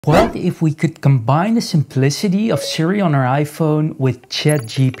What if we could combine the simplicity of Siri on our iPhone with Chat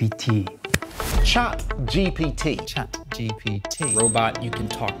GPT? Chat GPT. Chat GPT. Robot you can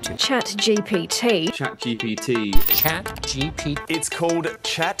talk to. Chat GPT. Chat GPT. Chat GPT. It's called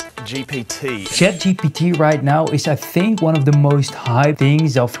Chat GPT. Chat GPT right now is, I think, one of the most hyped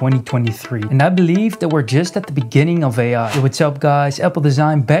things of 2023. And I believe that we're just at the beginning of AI. Hey, what's up guys?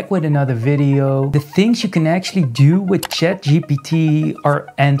 AppleDsign back with another video. The things you can actually do with Chat GPT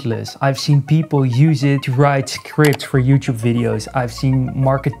are endless. I've seen people use it to write scripts for YouTube videos. I've seen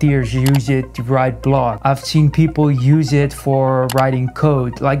marketeers use it to write blogs. I've seen people use it for writing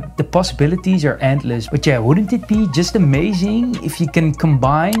code. Like, the possibilities are endless. But yeah, wouldn't it be just amazing if you can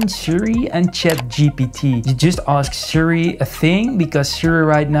combine Siri and Chat GPT? You just ask Siri a thing because Siri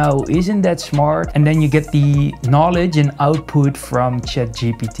right now isn't that smart, and then you get the knowledge and output from Chat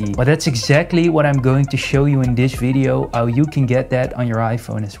GPT. Well, that's exactly what I'm going to show you in this video, how you can get that on your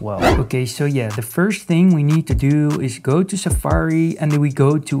iPhone as well. Okay, so yeah, the first thing we need to do is go to Safari and then we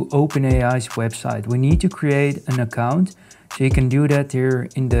go to OpenAI's website. We need to create an account. So you can do that here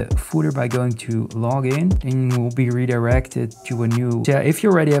in the footer by going to login, and we'll be redirected to a new. So if you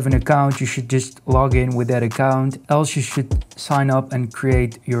already have an account, you should just log in with that account. Else you should sign up and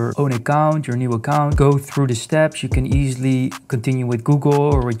create your own account, your new account. Go through the steps. You can easily continue with Google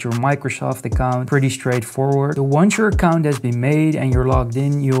or with your Microsoft account. Pretty straightforward. So once your account has been made and you're logged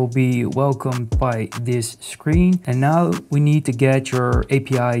in, you'll be welcomed by this screen. And now we need to get your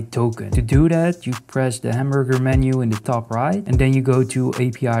API token. To do that, you press the hamburger menu in the top right, and then you go to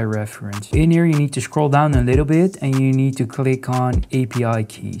API reference. In here you need to scroll down a little bit and you need to click on API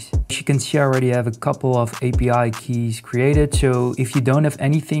keys. As you can see, I already have a couple of API keys created. So if you don't have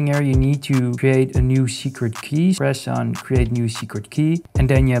anything here, you need to create a new secret key. Press on create new secret key, and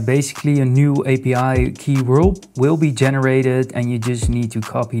then yeah, basically a new API key will be generated, and you just need to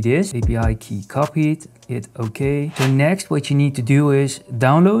copy this API key, copied. Hit OK. So next what you need to do is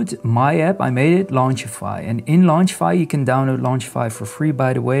download my app. I made it, Launchify. And in Launchify you can download Launchify for free,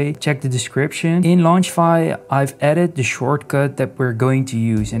 by the way. Check the description. In Launchify I've added the shortcut that we're going to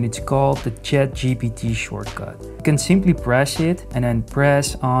use, and it's called the Chat GPT shortcut. You can simply press it and then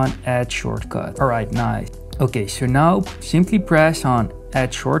press on add shortcut. Alright, nice. Okay, so now simply press on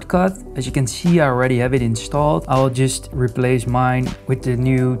add shortcut. As you can see, I already have it installed. I'll just replace mine with the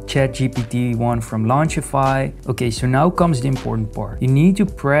new Chat GPT one from Launchify. Okay, so now comes the important part. You need to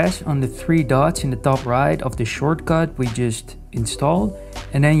press on the three dots in the top right of the shortcut we just installed,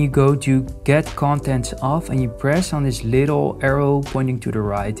 and then you go to get contents off and you press on this little arrow pointing to the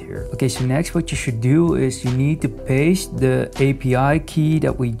right here. Okay, so next what you should do is you need to paste the API key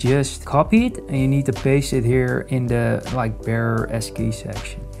that we just copied, and you need to paste it here in the like bearer ASCII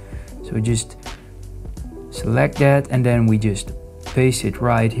section. So just select that and then we just paste it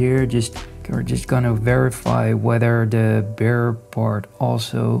right here. We're just gonna verify whether the bearer part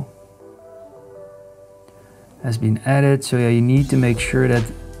also has been added. So yeah, you need to make sure that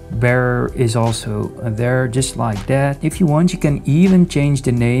bearer is also there, just like that. If you want, you can even change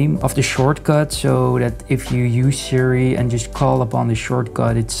the name of the shortcut so that if you use Siri and just call upon the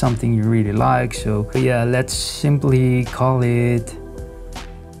shortcut, it's something you really like. So yeah, let's simply call it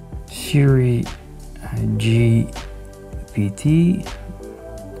Siri GPT.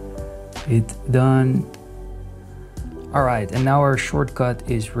 Hit done. Alright, and now our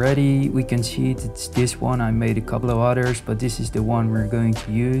shortcut is ready. We can see it's this one. I made a couple of others, but this is the one we're going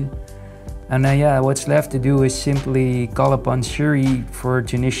to use. And yeah, what's left to do is simply call upon Siri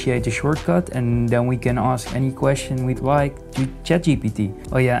to initiate the shortcut, and then we can ask any question we'd like to ChatGPT.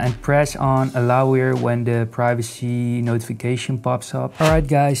 Oh yeah, and press on allow here when the privacy notification pops up. Alright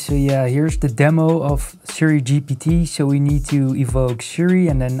guys, so yeah, here's the demo of Siri GPT. So we need to evoke Siri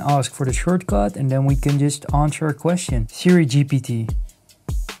and then ask for the shortcut, and then we can just answer a question. Siri GPT,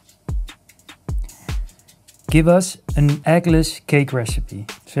 give us an eggless cake recipe.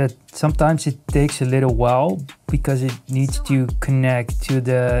 So sometimes it takes a little while because it needs to connect to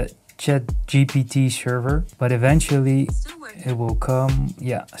the Chat GPT server, but eventually it will come.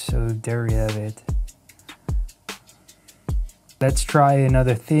 Yeah, so there you have it. Let's try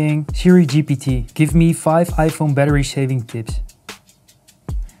another thing. Siri GPT, give me 5 iPhone battery saving tips.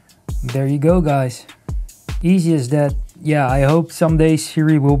 There you go guys. Easy as that. Yeah, I hope someday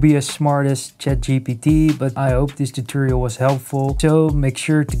Siri will be as smart as ChatGPT, but I hope this tutorial was helpful. So make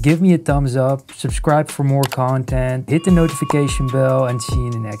sure to give me a thumbs up, subscribe for more content, hit the notification bell, and see you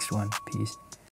in the next one. Peace.